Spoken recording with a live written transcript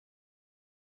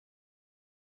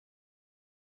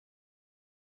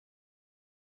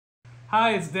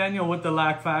Hi, it's Daniel with the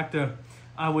Lack Factor.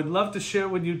 I would love to share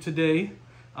with you today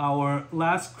our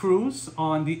last cruise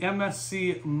on the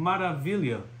MSC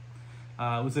Meraviglia.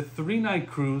 It was a 3-night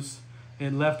cruise.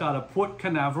 It left out of Port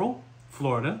Canaveral,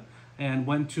 Florida, and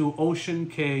went to Ocean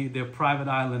Cay, their private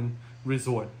island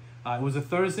resort. It was a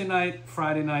Thursday night,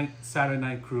 Friday night, Saturday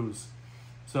night cruise.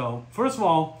 So first of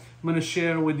all, I'm going to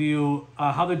share with you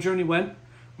how the journey went.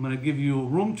 I'm going to give you a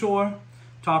room tour,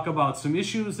 talk about some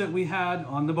issues that we had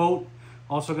on the boat.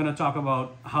 Also going to talk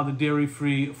about how the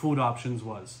dairy-free food options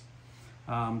was.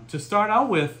 To start out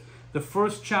with, the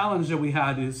first challenge that we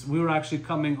had is we were actually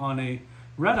coming on a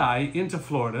red-eye into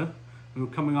Florida. We were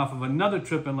coming off of another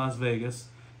trip in Las Vegas.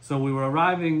 So we were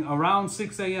arriving around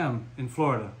 6 a.m. in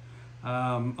Florida.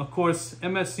 Of course,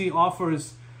 MSC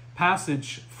offers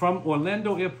passage from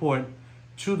Orlando Airport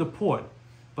to the port,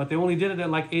 but they only did it at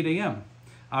like 8 a.m.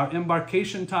 Our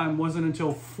embarkation time wasn't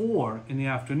until 4 in the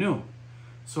afternoon.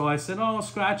 So I said, oh,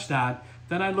 scratch that.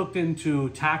 Then I looked into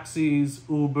taxis,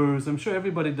 Ubers. I'm sure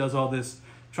everybody does all this,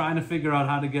 trying to figure out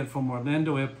how to get from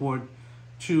Orlando Airport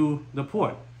to the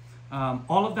port.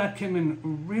 All of that came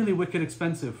in really wicked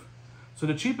expensive. So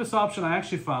the cheapest option I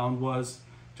actually found was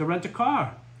to rent a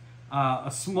car.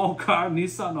 A small car,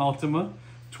 Nissan Altima,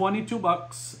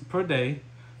 $22 per day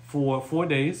for 4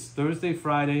 days, Thursday,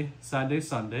 Friday, Saturday,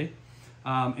 Sunday.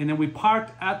 And then we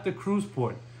parked at the cruise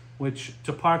port, which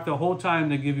to park the whole time,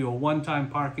 they give you a one-time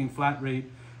parking flat rate,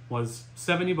 was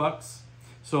 $70.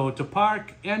 So to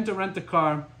park and to rent the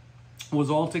car was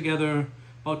altogether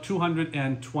about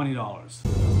 $220.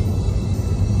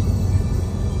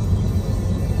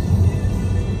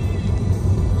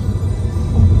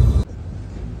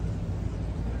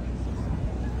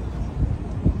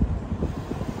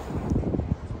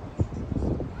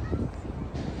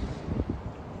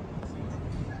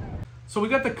 So we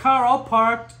got the car all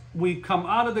parked, we come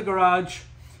out of the garage,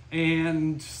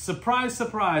 and surprise,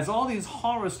 surprise, all these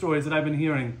horror stories that I've been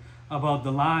hearing about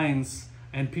the lines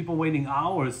and people waiting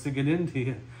hours to get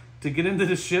into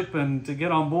the ship and to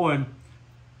get on board.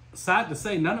 Sad to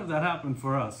say, none of that happened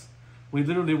for us. We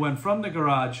literally went from the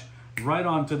garage right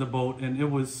onto the boat, and it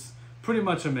was pretty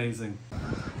much amazing.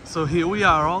 So here we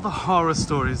are, all the horror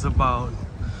stories about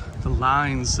the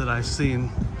lines that I've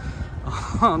seen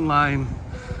online.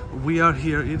 We are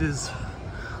here, it is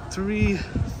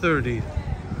 3:30.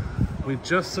 We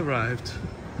just arrived,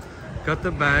 got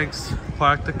the bags,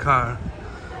 parked the car.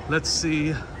 Let's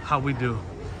see how we do.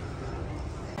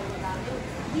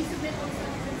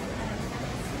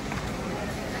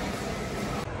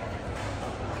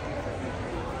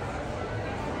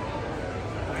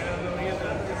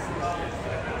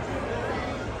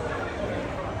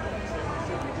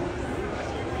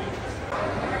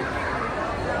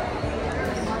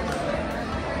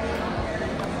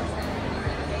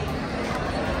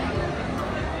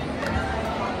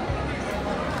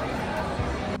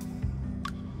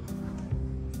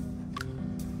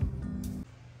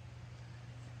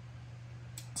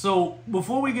 So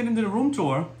before we get into the room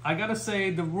tour, I gotta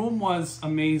say the room was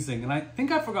amazing. And I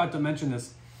think I forgot to mention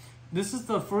this. This is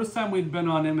the first time we'd been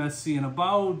on MSC in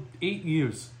about 8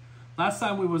 years. Last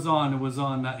time it was on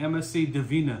MSC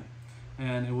Divina,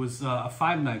 and it was a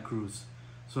 5-night cruise.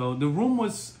 So the room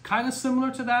was kind of similar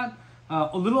to that,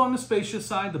 a little on the spacious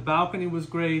side. The balcony was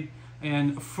great,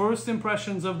 and first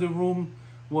impressions of the room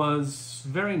was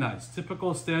very nice,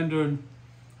 typical standard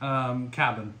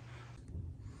cabin.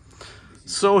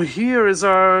 So here is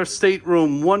our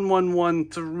stateroom,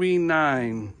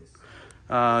 11139.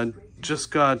 Just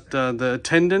got the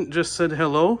attendant just said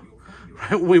hello.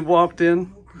 Right, we walked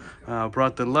in,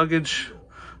 brought the luggage.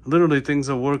 Literally things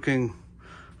are working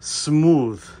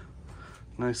smooth.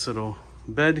 Nice little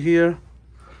bed here.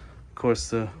 Of course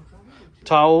the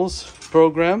towels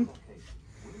program.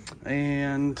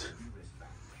 And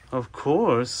of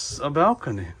course a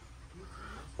balcony.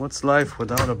 What's life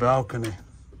without a balcony?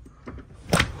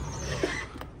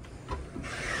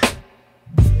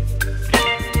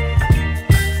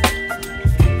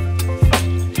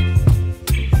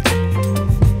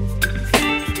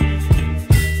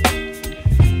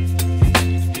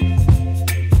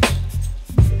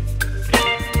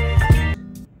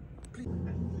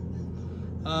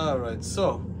 Alright,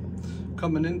 so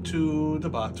coming into the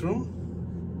bathroom.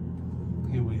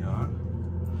 Here we are.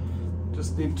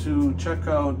 Just need to check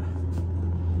out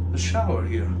the shower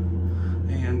here.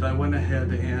 And I went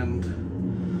ahead and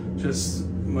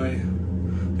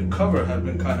the cover had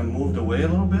been kind of moved away a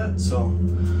little bit, so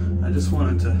I just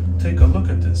wanted to take a look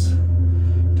at this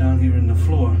down here in the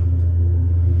floor.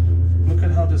 Look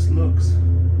at how this looks.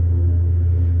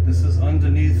 This is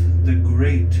underneath the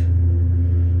grate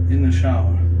in the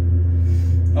shower.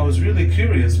 I was really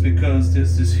curious because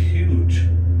there's this huge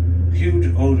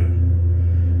odor,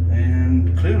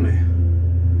 and clearly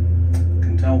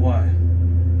can tell why.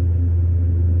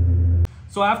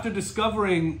 So after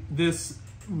discovering this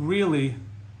really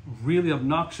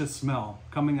obnoxious smell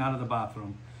coming out of the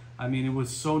bathroom, I mean, it was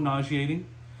so nauseating,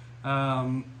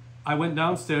 I went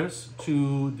downstairs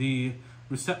to the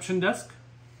reception desk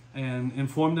and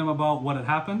informed them about what had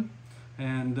happened.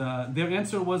 And their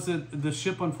answer was that the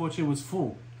ship unfortunately was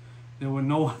full. There were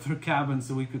no other cabins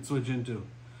that we could switch into.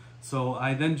 So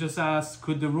I then just asked,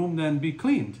 could the room then be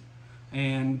cleaned?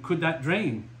 And could that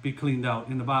drain be cleaned out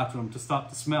in the bathroom to stop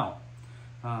the smell?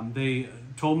 They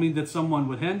told me that someone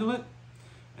would handle it,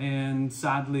 and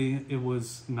sadly it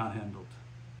was not handled.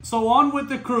 So on with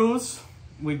the cruise.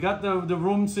 We got the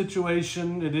room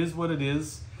situation. It is what it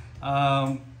is.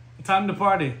 Time to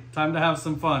party, time to have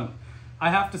some fun. I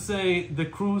have to say the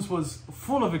cruise was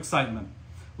full of excitement.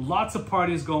 Lots of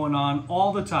parties going on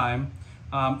all the time.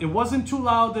 It wasn't too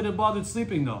loud that it bothered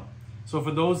sleeping though. So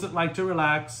for those that like to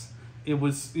relax,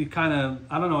 it kind of,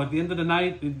 I don't know, at the end of the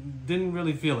night, it didn't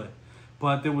really feel it.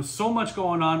 But there was so much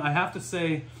going on. I have to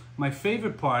say my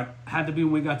favorite part had to be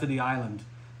when we got to the island.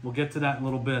 We'll get to that in a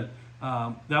little bit.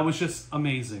 That was just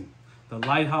amazing. The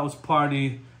Lighthouse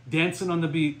Party, dancing on the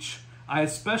beach. I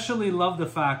especially love the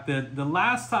fact that the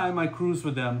last time I cruised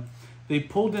with them, they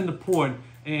pulled into port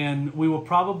and we were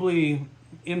probably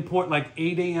in port like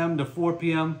 8 a.m. to 4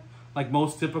 p.m. like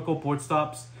most typical port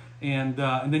stops. And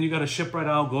then you got to ship right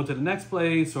out, go to the next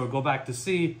place or go back to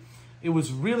sea. It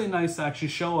was really nice to actually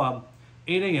show up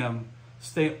 8 a.m.,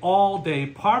 stay all day,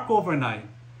 park overnight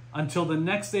until the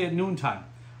next day at noontime.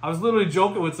 I was literally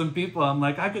joking with some people. I'm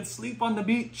like, I could sleep on the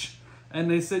beach. And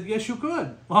they said, yes, you could.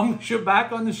 As long as you're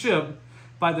back on the ship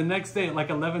by the next day at like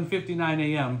 11:59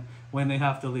 a.m. when they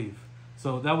have to leave.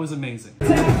 So that was amazing.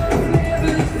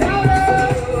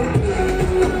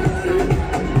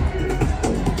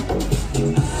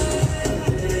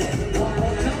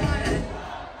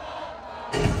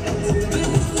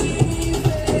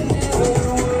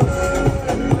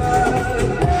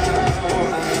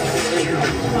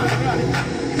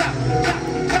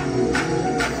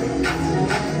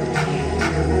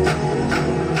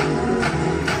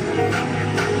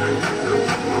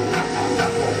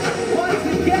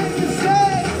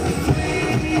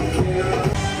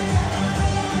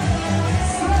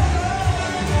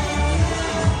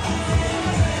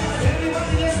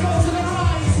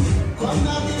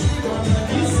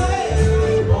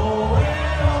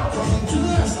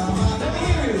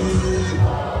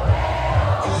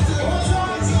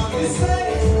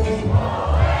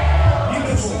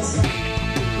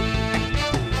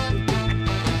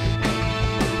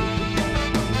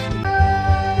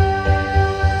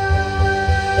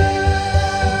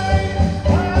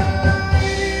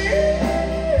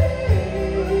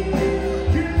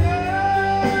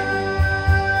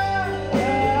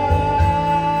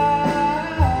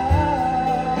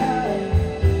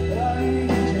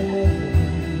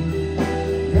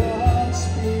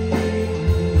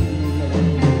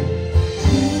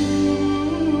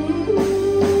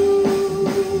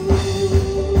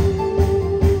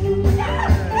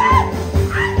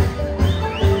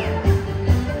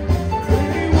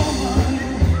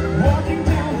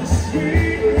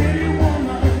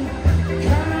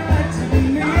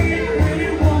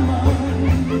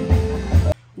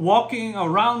 Walking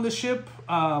around the ship,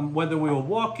 whether we were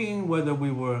walking, whether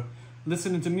we were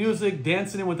listening to music,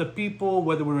 dancing with the people,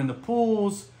 whether we were in the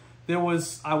pools, I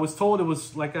was told it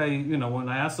was like when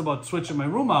I asked about switching my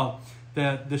room out,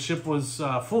 that the ship was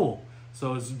full.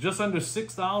 So it's just under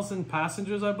 6,000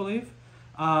 passengers, I believe.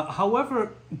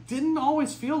 However, didn't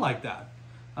always feel like that.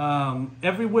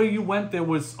 Everywhere you went, there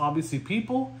was obviously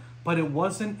people, but it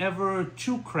wasn't ever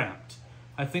too cramped.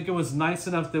 I think it was nice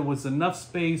enough. There was enough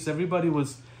space. Everybody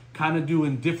was kind of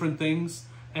doing different things.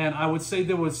 And I would say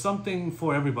there was something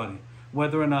for everybody,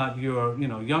 whether or not you're,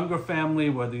 younger family,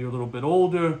 whether you're a little bit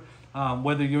older,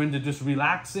 whether you're into just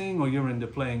relaxing or you're into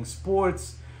playing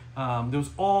sports. There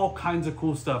was all kinds of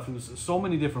cool stuff. There was so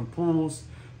many different pools.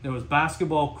 There was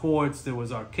basketball courts. There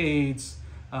was arcades,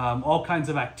 all kinds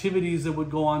of activities that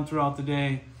would go on throughout the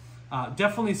day.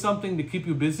 Definitely something to keep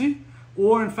you busy.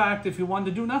 Or in fact, if you wanted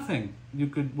to do nothing, you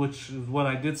could, which is what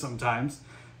I did sometimes,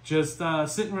 just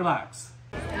sit and relax.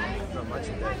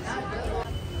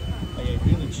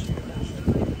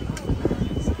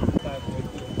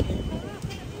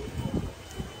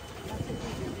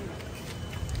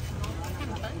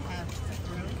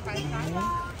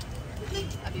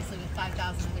 Obviously with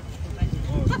 5,000 other people.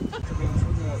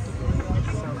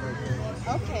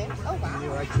 Okay. Oh wow.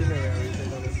 New itineraries, I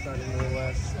know they're starting a little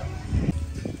less.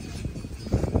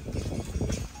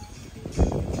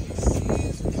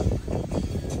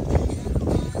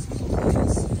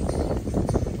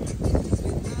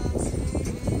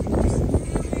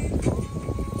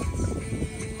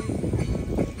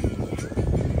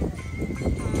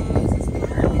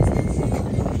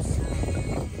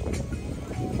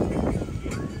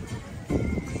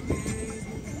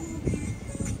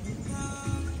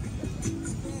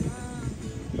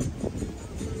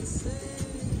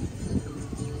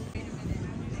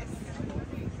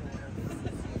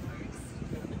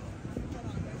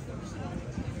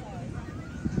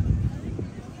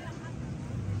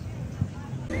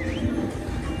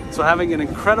 So having an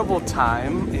incredible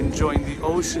time enjoying the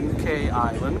Ocean Cay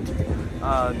Island.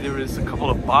 There is a couple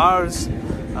of bars,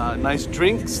 nice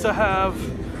drinks to have.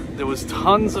 There was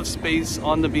tons of space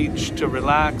on the beach to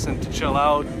relax and to chill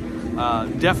out.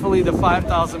 Definitely the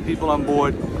 5,000 people on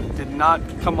board did not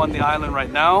come on the island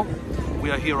right now. We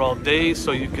are here all day,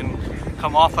 so you can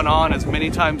come off and on as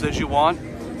many times as you want.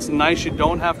 It's nice, you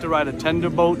don't have to ride a tender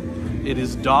boat. It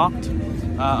is docked.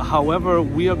 However,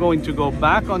 we are going to go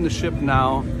back on the ship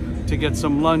now to get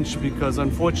some lunch because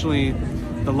unfortunately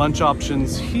the lunch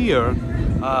options here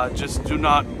just do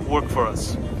not work for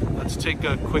us. Let's take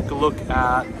a quick look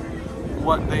at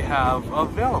what they have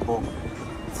available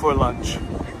for lunch.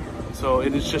 So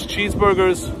it is just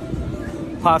cheeseburgers,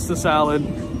 pasta salad,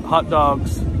 hot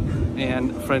dogs,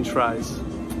 and French fries.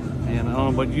 And I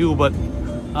don't know about you, but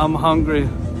I'm hungry.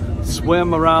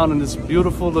 Swim around in this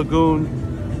beautiful lagoon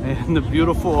and the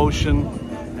beautiful ocean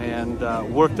and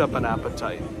worked up an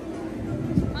appetite.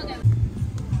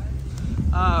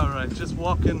 All right, just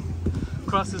walking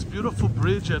across this beautiful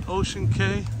bridge at Ocean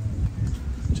Cay.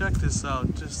 Check this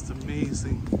out, just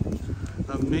amazing,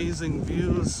 amazing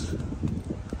views.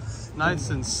 Nice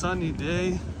and sunny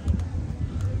day.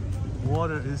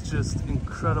 Water is just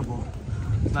incredible,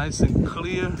 nice and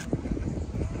clear.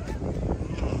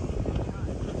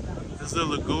 There's the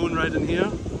lagoon right in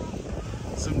here.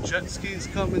 Some jet skis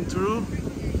coming through.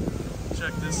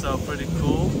 Check this out, pretty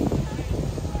cool.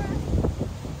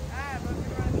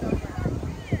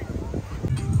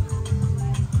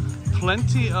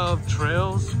 Plenty of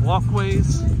trails,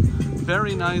 walkways,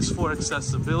 very nice for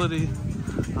accessibility.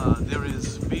 There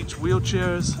is beach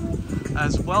wheelchairs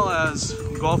as well as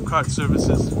golf cart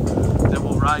services that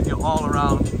will ride you all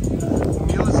around.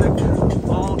 Music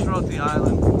all throughout the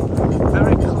island.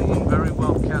 Very clean, very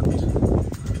well kept.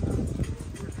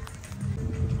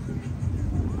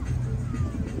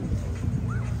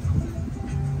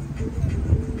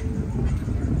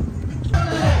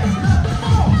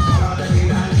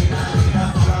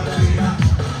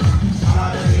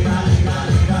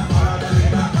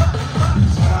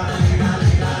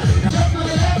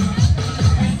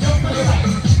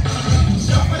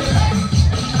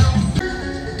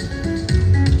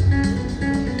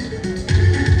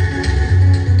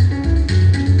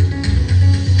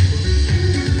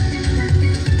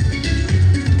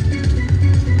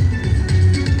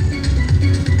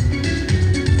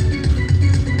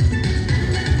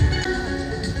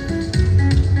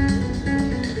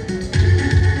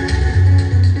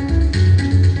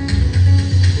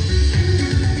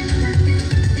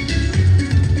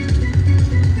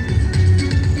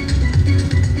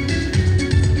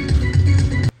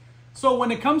 So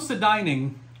when it comes to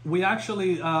dining, we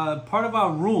actually, part of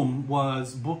our room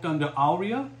was booked under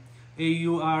Aurea,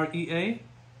 A-U-R-E-A.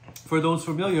 For those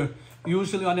familiar,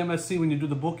 usually on MSC when you do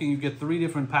the booking, you get 3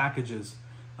 different packages.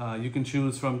 You can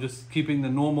choose from just keeping the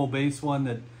normal base one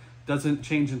that doesn't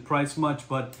change in price much,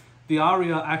 but the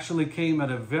Aurea actually came at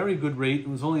a very good rate. It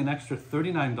was only an extra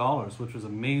 $39, which was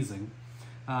amazing.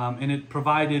 And it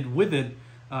provided with it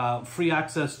free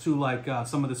access to like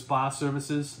some of the spa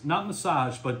services, not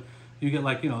massage, but you get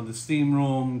like, you know, the steam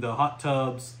room, the hot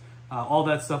tubs, all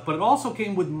that stuff. But it also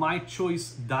came with My Choice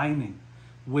Dining,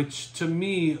 which to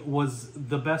me was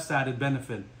the best added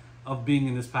benefit of being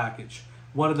in this package.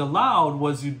 What it allowed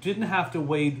was you didn't have to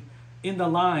wait in the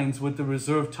lines with the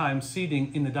reserved time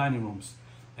seating in the dining rooms.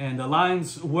 And the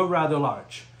lines were rather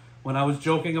large. When I was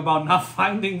joking about not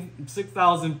finding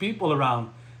 6,000 people around,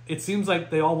 it seems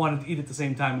like they all wanted to eat at the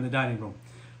same time in the dining room.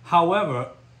 However,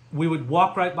 we would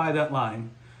walk right by that line,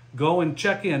 go and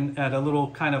check in at a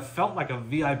little kind of felt like a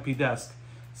VIP desk.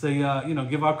 Say, you know,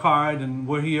 give our card and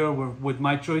we're here, we're with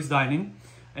My Choice Dining,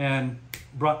 and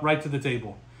brought right to the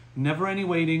table. Never any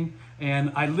waiting,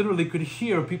 and I literally could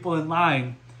hear people in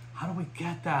line, how do we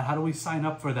get that? How do we sign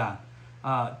up for that?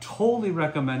 Totally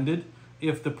recommended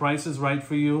if the price is right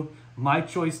for you. My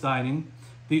Choice Dining.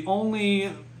 The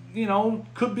only, you know,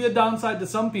 could be a downside to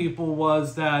some people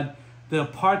was that the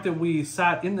part that we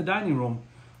sat in the dining room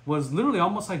was literally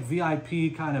almost like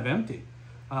VIP kind of empty.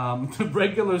 The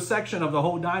regular section of the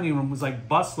whole dining room was like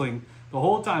bustling the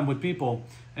whole time with people,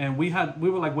 and we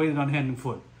were like waiting on hand and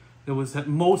foot. There was at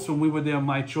most, when we were there,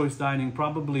 My Choice Dining,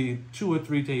 probably 2 or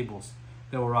 3 tables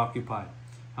that were occupied.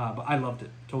 But I loved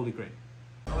it, totally great.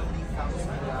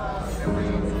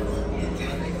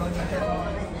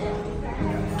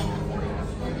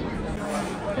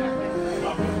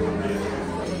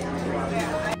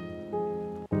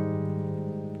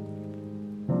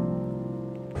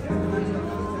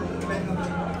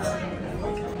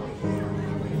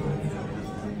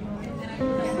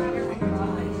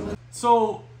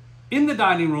 So In the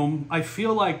dining room, I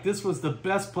feel like this was the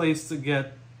best place to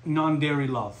get non-dairy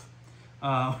love.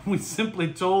 We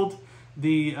simply told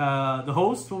the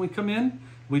host when we come in,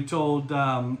 we told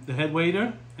the head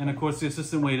waiter and of course the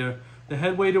assistant waiter. The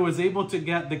head waiter was able to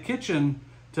get the kitchen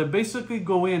to basically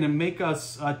go in and make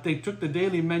us, they took the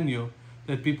daily menu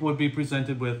that people would be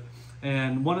presented with,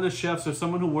 and one of the chefs or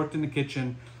someone who worked in the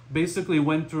kitchen basically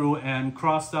went through and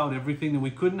crossed out everything that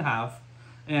we couldn't have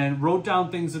and wrote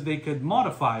down things that they could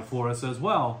modify for us as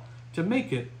well to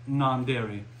make it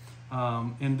non-dairy.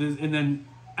 And then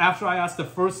after I asked the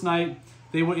first night,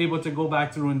 they were able to go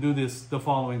back through and do this the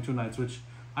following 2 nights, which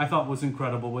I thought was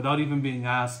incredible without even being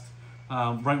asked.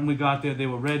 Right when we got there, they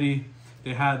were ready.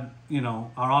 They had, you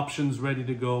know, our options ready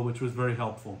to go, which was very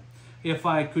helpful. If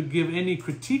I could give any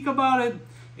critique about it,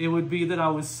 it would be that I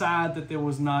was sad that there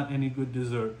was not any good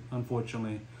dessert,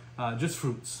 unfortunately. Just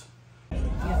fruits. Did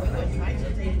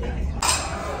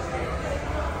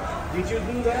you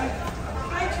do that?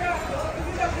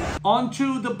 On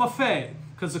to the buffet,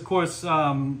 because of course,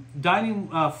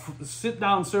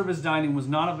 sit-down service dining was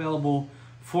not available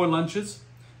for lunches.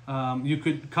 You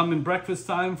could come in breakfast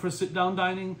time for sit-down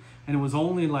dining, and it was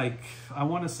only like, I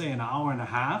want to say an hour and a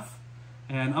half.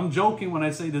 And I'm joking when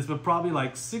I say this, but probably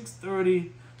like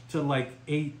 6:30 to like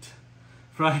 8,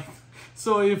 right?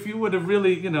 So if you would have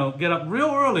really, you know, get up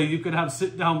real early, you could have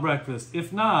sit-down breakfast.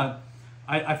 If not,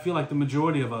 I feel like the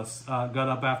majority of us got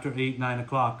up after 8, 9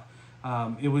 o'clock.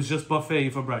 It was just buffet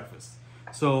for breakfast.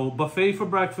 So buffet for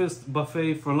breakfast,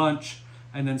 buffet for lunch,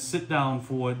 and then sit down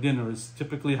for dinner is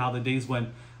typically how the days went.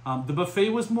 The buffet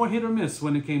was more hit or miss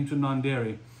when it came to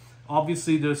non-dairy.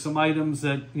 Obviously, there's some items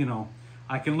that, you know,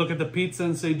 I can look at the pizza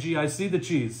and say, gee, I see the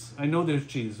cheese. I know there's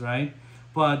cheese, right?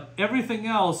 But everything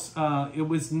else, it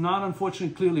was not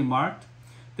unfortunately clearly marked.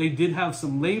 They did have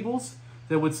some labels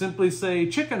that would simply say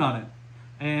chicken on it.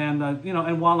 And, you know,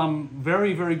 and while I'm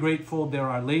very, very grateful there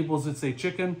are labels that say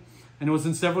chicken, and it was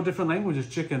in several different languages,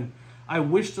 chicken, I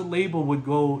wish the label would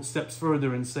go steps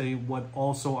further and say what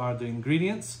also are the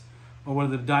ingredients or what are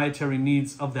the dietary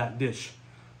needs of that dish.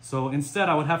 So instead,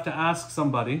 I would have to ask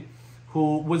somebody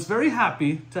who was very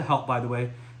happy to help, by the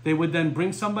way. They would then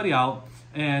bring somebody out,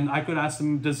 and I could ask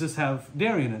them, does this have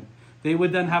dairy in it? They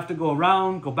would then have to go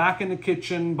around, go back in the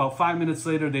kitchen. About 5 minutes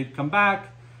later, they'd come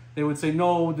back. They would say,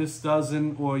 no, this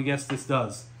doesn't, or yes, this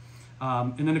does.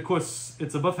 And then, of course,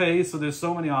 it's a buffet, so there's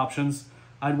so many options.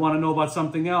 I'd want to know about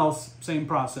something else, same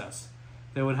process.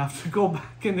 They would have to go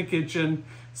back in the kitchen,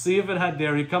 see if it had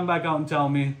dairy, come back out and tell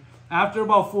me. After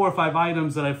about 4 or 5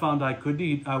 items that I found I could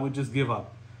eat, I would just give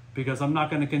up because I'm not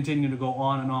going to continue to go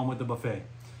on and on with the buffet.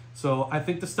 So I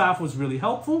think the staff was really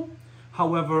helpful.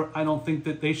 However, I don't think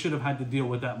that they should have had to deal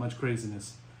with that much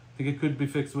craziness. I think it could be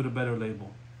fixed with a better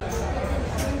label.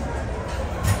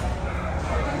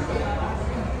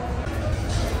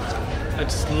 I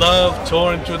just love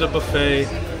touring through the buffet,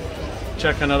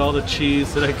 checking out all the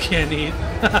cheese that I can't eat.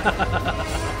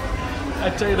 I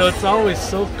tell you though, it's always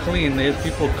so clean. They have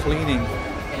people cleaning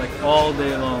like all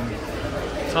day long.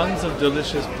 Tons of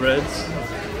delicious breads.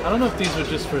 I don't know if these were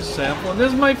just for sample. And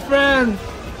there's my friend!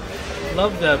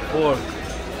 Love that pork.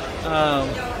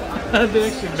 They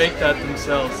actually make that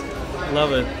themselves.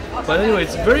 Love it. But anyway,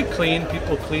 it's very clean.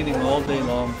 People cleaning all day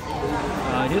long.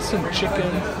 Here's some chicken,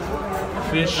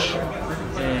 fish,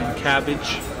 and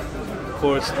cabbage. Of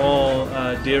course, all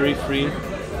dairy-free.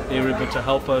 They were able to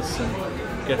help us and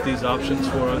get these options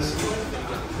for us.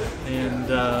 And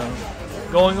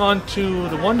going on to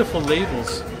the wonderful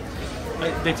labels.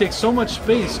 They take so much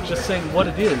space just saying what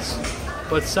it is,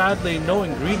 but sadly no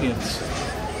ingredients.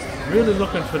 Really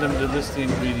looking for them to list the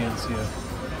ingredients here.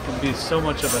 It can be so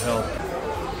much of a help.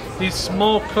 These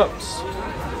small cups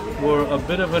were a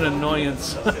bit of an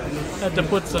annoyance. Had to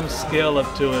put some scale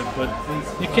up to it, but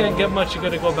you can't get much. You got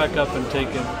to go back up and take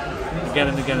it again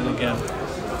and again and again.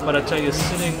 But I tell you,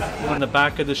 sitting on the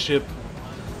back of the ship,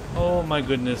 oh my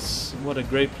goodness, what a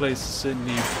great place to sit and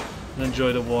eat and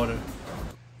enjoy the water.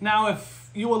 Now,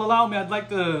 if you will allow me, I'd like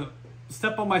to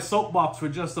step on my soapbox for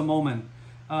just a moment.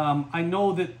 I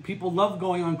know that people love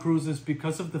going on cruises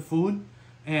because of the food,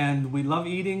 and we love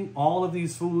eating all of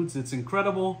these foods. It's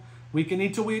incredible. We can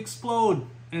eat till we explode,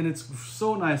 and it's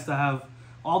so nice to have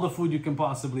all the food you can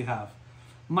possibly have.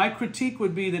 My critique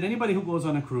would be that anybody who goes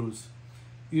on a cruise,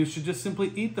 you should just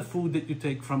simply eat the food that you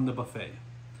take from the buffet.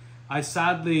 I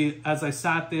sadly, as I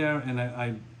sat there and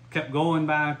I kept going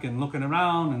back and looking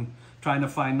around and trying to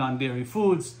find non-dairy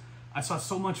foods, I saw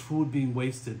so much food being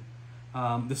wasted.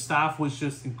 The staff was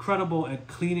just incredible at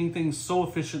cleaning things so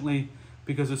efficiently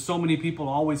because there's so many people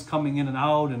always coming in and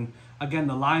out. And again,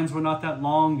 the lines were not that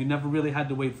long. You never really had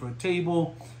to wait for a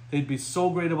table. They'd be so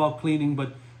great about cleaning,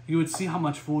 but you would see how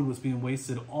much food was being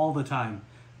wasted all the time.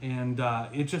 And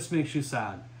it just makes you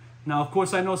sad. Now, of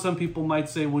course, I know some people might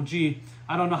say, well, gee,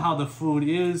 I don't know how the food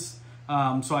is.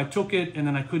 So I took it and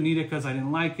then I couldn't eat it because I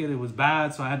didn't like it. It was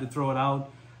bad, so I had to throw it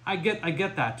out. I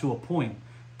get that to a point.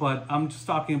 But I'm just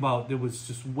talking about there was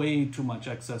just way too much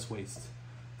excess waste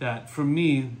that, for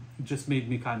me, just made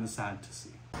me kind of sad to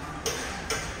see.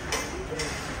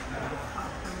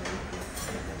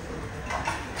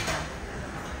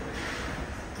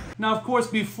 Now, of course,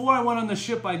 before I went on the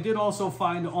ship, I did also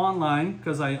find online,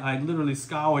 because I literally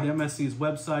scoured MSC's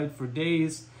website for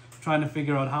days, trying to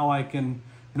figure out how I can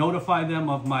notify them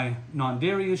of my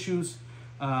non-dairy issues,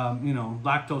 you know,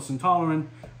 lactose intolerant.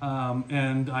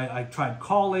 And I tried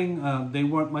calling. They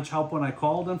weren't much help when I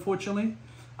called, unfortunately.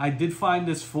 I did find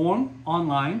this form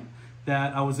online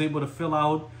that I was able to fill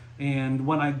out. And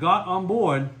when I got on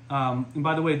board, and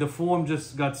by the way, the form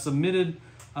just got submitted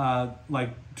like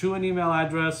to an email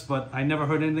address, but I never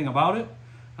heard anything about it.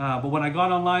 But when I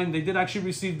got online, they did actually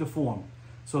receive the form.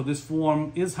 So this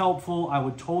form is helpful. I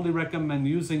would totally recommend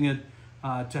using it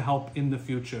to help in the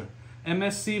future.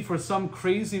 MSC, for some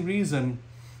crazy reason,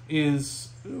 is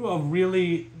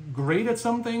really great at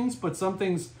some things, but some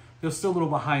things they're still a little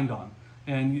behind on.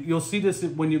 And you'll see this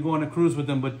when you go on a cruise with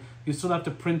them, but you still have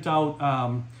to print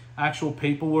out actual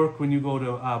paperwork when you go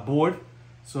to board.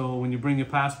 So when you bring your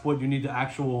passport, you need the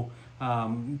actual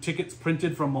tickets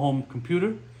printed from a home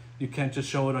computer. You can't just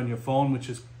show it on your phone, which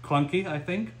is clunky, I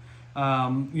think.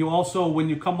 You also, when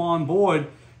you come on board,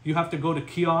 you have to go to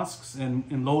kiosks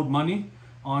and load money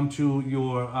onto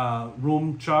your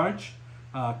room charge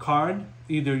card,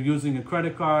 either using a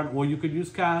credit card or you could use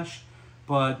cash.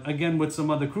 But again, with some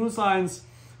other cruise lines,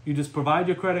 you just provide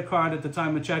your credit card at the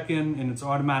time of check-in and it's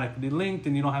automatically linked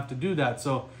and you don't have to do that.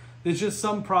 So there's just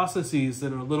some processes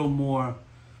that are a little more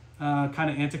kind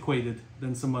of antiquated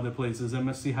than some other places.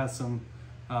 MSC has some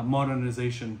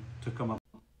modernization to come up.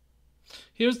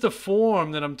 Here's the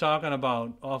form that I'm talking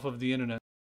about off of the internet.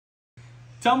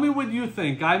 Tell me what you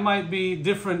think. I might be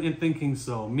different in thinking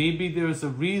so. Maybe there's a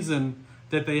reason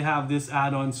that they have this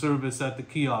add-on service at the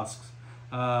kiosks.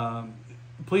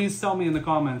 Please tell me in the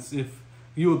comments if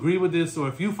you agree with this or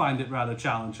if you find it rather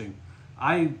challenging.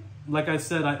 Like I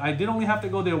said, I did only have to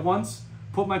go there once,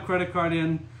 put my credit card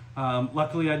in.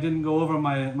 Luckily, I didn't go over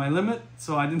my limit,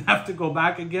 so I didn't have to go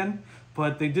back again.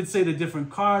 But they did say the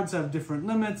different cards have different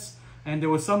limits, and there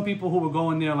were some people who were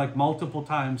going there like multiple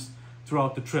times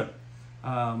throughout the trip.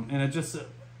 And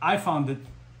I found it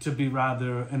to be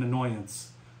rather an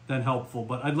annoyance than helpful,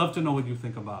 but I'd love to know what you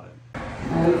think about it.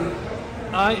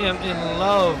 I am in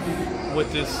love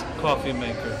with this coffee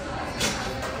maker.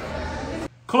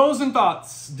 Closing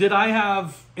thoughts. Did I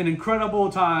have an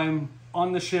incredible time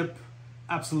on the ship?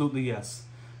 Absolutely yes.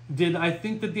 Did I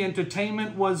think that the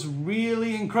entertainment was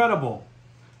really incredible?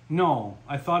 No,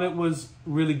 I thought it was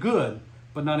really good,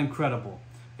 but not incredible.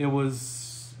 It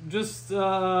was just,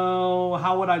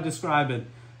 how would I describe it?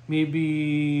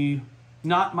 Maybe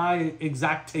not my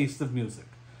exact taste of music,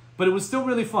 but it was still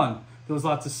really fun. There was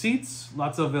lots of seats,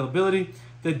 lots of availability.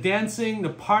 The dancing, the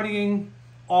partying,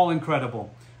 all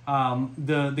incredible.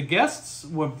 The guests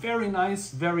were very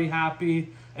nice, very happy.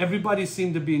 Everybody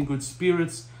seemed to be in good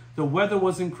spirits. The weather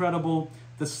was incredible.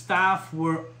 The staff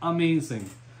were amazing.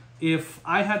 If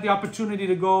I had the opportunity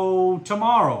to go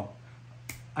tomorrow,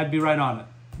 I'd be right on it.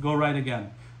 Go right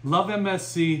again. Love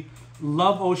MSC,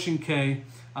 love Ocean Cay.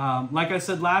 Like I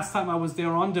said last time I was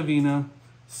there on Divina,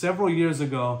 several years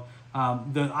ago,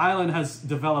 the island has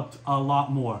developed a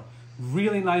lot more.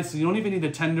 Really nice. You don't even need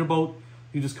a tender boat.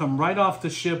 You just come right off the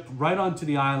ship, right onto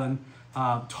the island.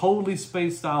 Totally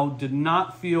spaced out. Did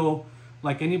not feel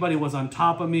like anybody was on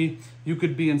top of me. You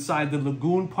could be inside the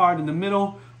lagoon part in the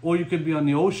middle, or you could be on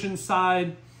the ocean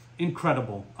side.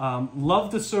 Incredible.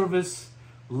 Love the service.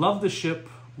 Love the ship.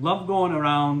 Love going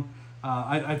around.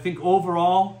 I think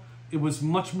overall, it was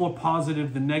much more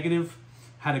positive than negative.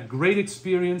 Had a great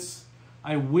experience.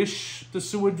 I wish the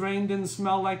sewer drain didn't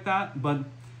smell like that, but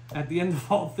at the end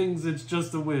of all things, it's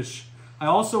just a wish. I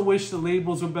also wish the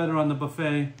labels were better on the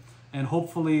buffet, and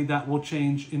hopefully that will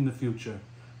change in the future.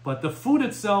 But the food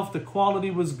itself, the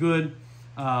quality was good.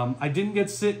 I didn't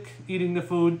get sick eating the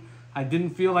food. I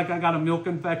didn't feel like I got a milk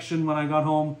infection when I got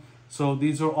home. So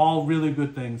these are all really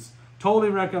good things.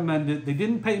 Totally recommend it. They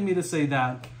didn't pay me to say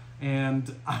that,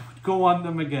 and I would go on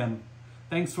them again.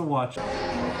 Thanks for watching.